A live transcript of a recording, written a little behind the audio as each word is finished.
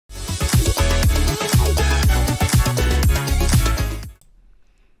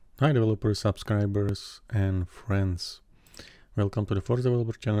Hi developers, subscribers and friends. Welcome to the Force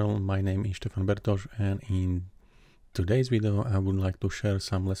Developer channel. My name is Stefan Bertos, and in today's video I would like to share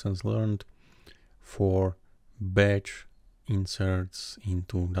some lessons learned for batch inserts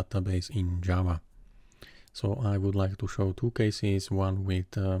into database in Java. So I would like to show two cases, one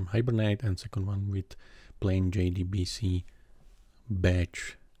with Hibernate and second one with plain JDBC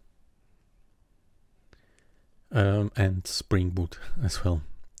batch and Spring Boot as well.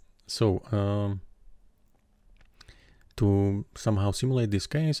 So to somehow simulate this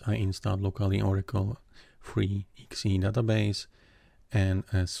case, I installed locally Oracle FreeXE database and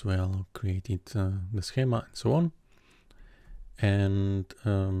as well created the schema and so on. And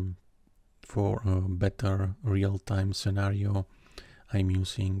for a better real-time scenario, I'm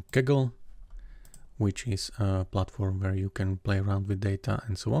using Kaggle, which is a platform where you can play around with data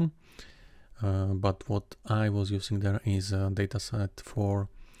and so on. But what I was using there is a dataset for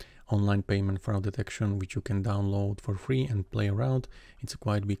online payment fraud detection, which you can download for free and play around. It's a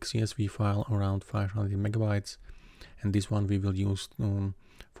quite big CSV file, around 500 megabytes. And this one we will use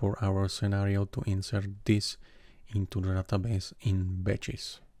for our scenario to insert this into the database in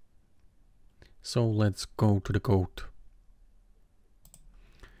batches. So let's go to the code.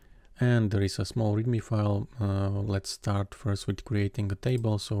 And there is a small README file. Let's start first with creating a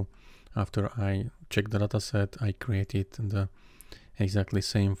table. So after I checked the dataset, I created the exactly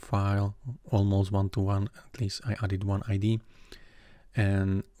same file, almost one-to-one. At least I added one ID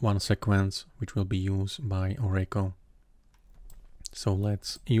and one sequence, which will be used by Oracle. So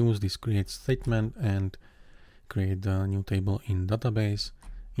let's use this create statement and create a new table in database.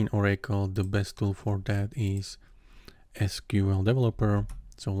 In Oracle, the best tool for that is SQL Developer.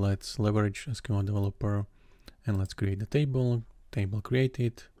 So let's leverage SQL Developer and let's create the table. Table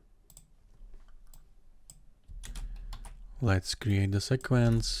created. Let's create the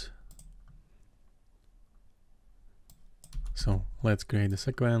sequence. So let's create the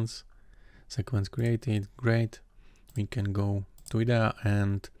sequence. Sequence created, great. We can go to IDEA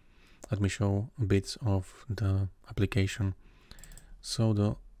and let me show bits of the application. So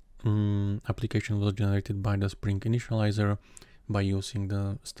the application was generated by the Spring Initializer by using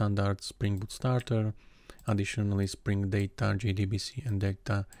the standard Spring Boot starter. Additionally, Spring Data JDBC and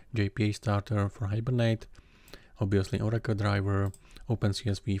Data JPA starter for Hibernate. Obviously Oracle driver,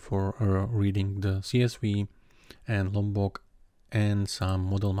 OpenCSV for reading the CSV, and Lombok, and some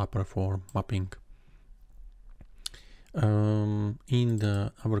model mapper for mapping. In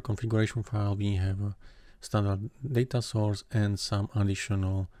our configuration file, we have a standard data source and some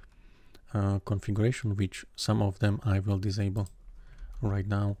additional configuration, which some of them I will disable right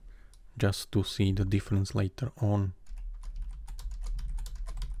now just to see the difference later on.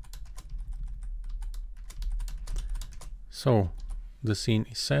 So the scene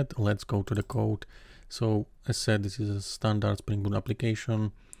is set. Let's go to the code. So as said, this is a standard Spring Boot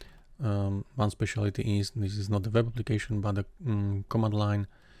application. One specialty is this is not a web application, but a command line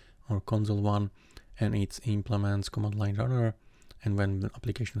or console one, and it implements command line runner. And when the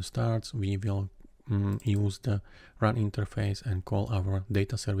application starts, we will use the run interface and call our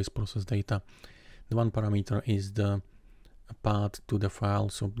data service process data. The one parameter is the path to the file.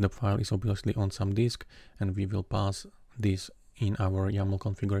 So the file is obviously on some disk, and we will pass this in our YAML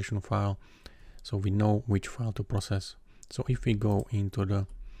configuration file, so we know which file to process. So if we go into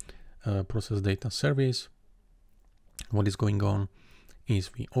the process data service, what is going on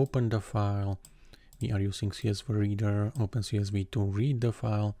is we open the file, we are using CSV reader, OpenCSV to read the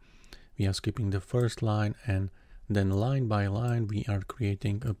file, we are skipping the first line, and then line by line we are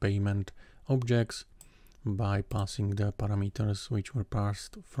creating a payment objects by passing the parameters which were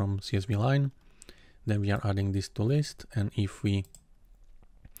parsed from CSV line. Then we are adding this to list, and if we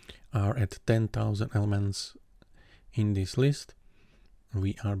are at 10,000 elements in this list,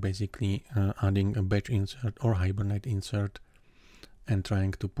 we are basically adding a batch insert or Hibernate insert and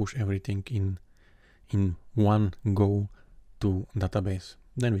trying to push everything in one go to database.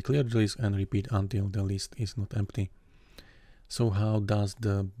 Then we clear the list and repeat until the list is not empty. So how does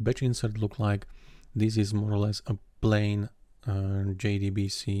the batch insert look like? This is more or less a plain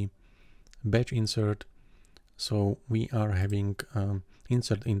JDBC batch insert. So we are having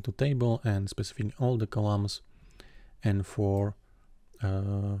insert into table and specifying all the columns, and for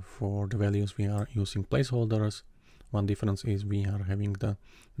the values we are using placeholders. One difference is we are having the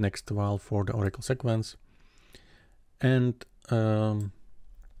next val for the Oracle sequence, and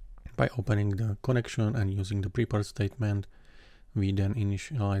by opening the connection and using the prepare statement, we then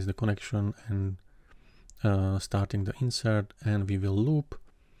initialize the connection and starting the insert, and we will loop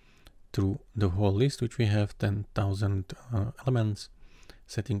through the whole list, which we have 10,000 elements.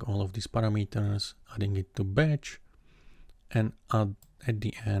 setting all of these parameters, adding it to batch, and at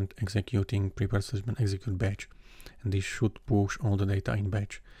the end executing prepare statement execute batch. And this should push all the data in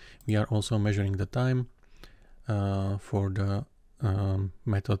batch. We are also measuring the time for the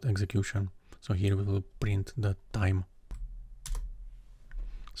method execution. So here we will print the time.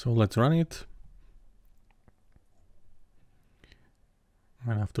 So let's run it.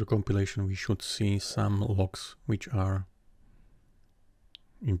 And after compilation, we should see some logs which are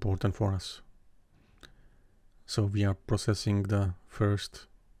important for us. So we are processing the first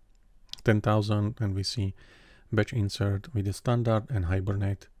 10,000 and we see batch insert with the standard and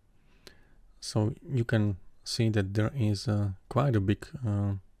Hibernate. So you can see that there is quite a big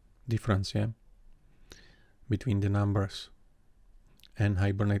difference, yeah, between the numbers, and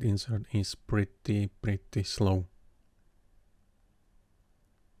Hibernate insert is pretty slow.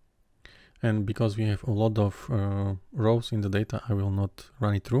 And because we have a lot of rows in the data, I will not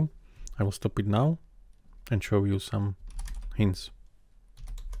run it through. I will stop it now and show you some hints.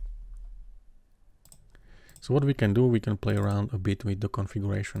 So what we can do, we can play around a bit with the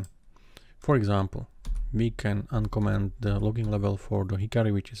configuration. For example, we can uncomment the logging level for the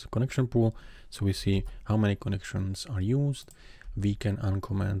Hikari, which is a connection pool. So we see how many connections are used. We can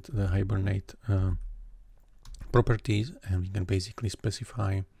uncomment the Hibernate properties, and we can basically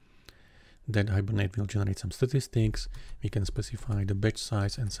specify that Hibernate will generate some statistics. We can specify the batch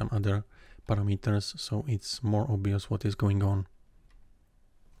size and some other parameters, so it's more obvious what is going on.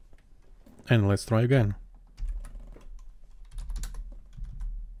 And let's try again.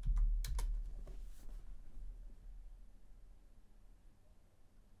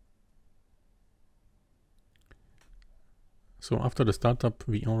 So after the startup,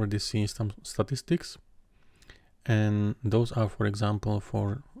 we already see some statistics, and those are, for example,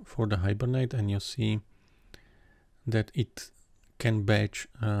 for the Hibernate, and you see that it can batch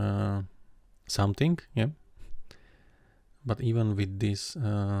something, yeah. But even with this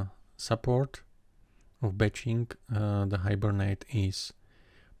support of batching, the Hibernate is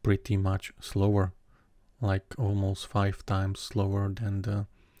pretty much slower, like almost 5 times slower than the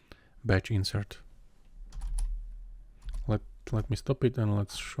batch insert. Let me stop it and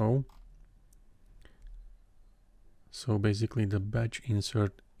let's show. So basically the batch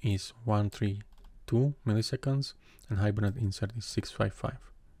insert is 132 milliseconds and Hibernate insert is 655.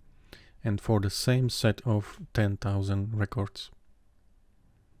 And for the same set of 10,000 records.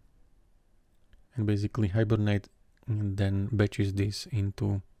 And basically Hibernate then batches this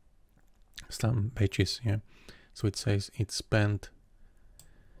into some batches, yeah. So it says it spent,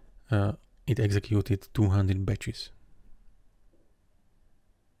 it executed 200 batches.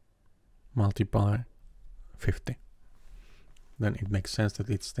 Multiply 50. Then it makes sense that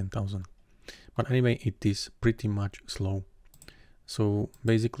it's 10,000. But anyway, it is pretty much slow. So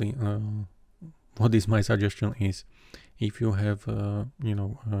basically, what is my suggestion is, if you have,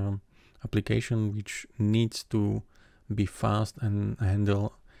 application which needs to be fast and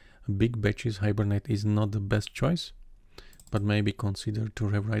handle big batches, Hibernate is not the best choice. But maybe consider to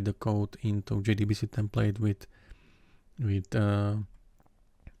rewrite the code into JDBC template with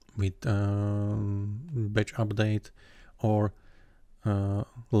batch update or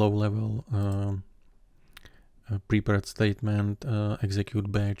low-level prepared statement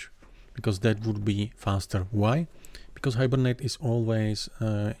execute batch, because that would be faster. Why? Because Hibernate is always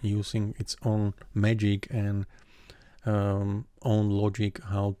using its own magic and own logic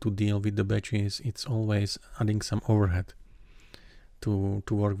how to deal with the batches. It's always adding some overhead to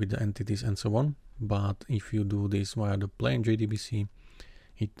work with the entities and so on. But if you do this via the plain JDBC,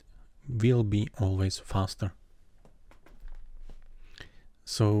 it will be always faster.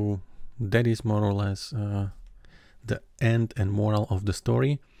 So that is more or less the end and moral of the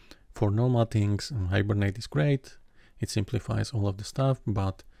story. For normal things, Hibernate is great. It simplifies all of the stuff,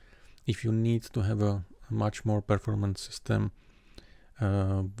 but if you need to have a much more performance system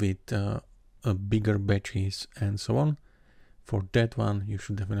with bigger batches and so on, for that one you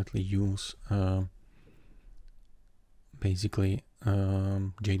should definitely use basically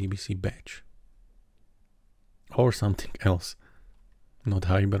JDBC batch or something else, not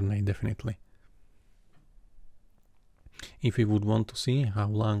Hibernate definitely. If we would want to see how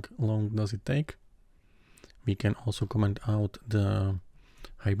long does it take, we can also comment out the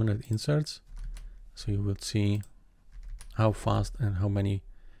Hibernate inserts, so you will see how fast and how many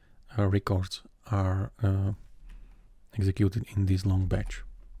records are executed in this long batch.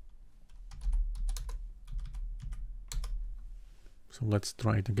 So let's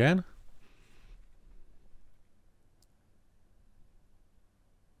try it again.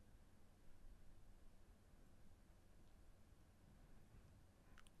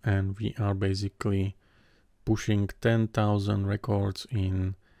 and we are basically pushing 10,000 records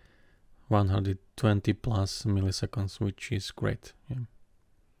in 120 plus milliseconds, which is great. Yeah.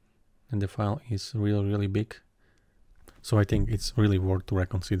 And the file is really big, so I think it's really worth to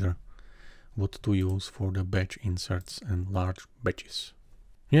reconsider what to use for the batch inserts and large batches.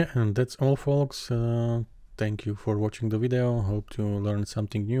 Yeah, and that's all, folks. Thank you for watching the video. Hope you learned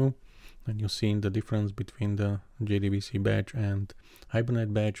something new and you've seen the difference between the JDBC batch and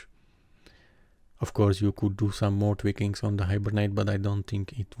Hibernate batch. Of course, you could do some more tweakings on the Hibernate, but I don't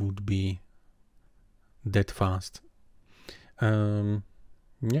think it would be that fast.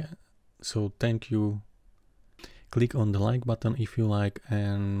 Yeah, so thank you. Click on the like button if you like,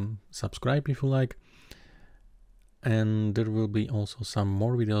 and subscribe if you like. And there will be also some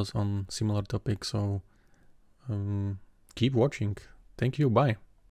more videos on similar topics, so keep watching. Thank you, bye.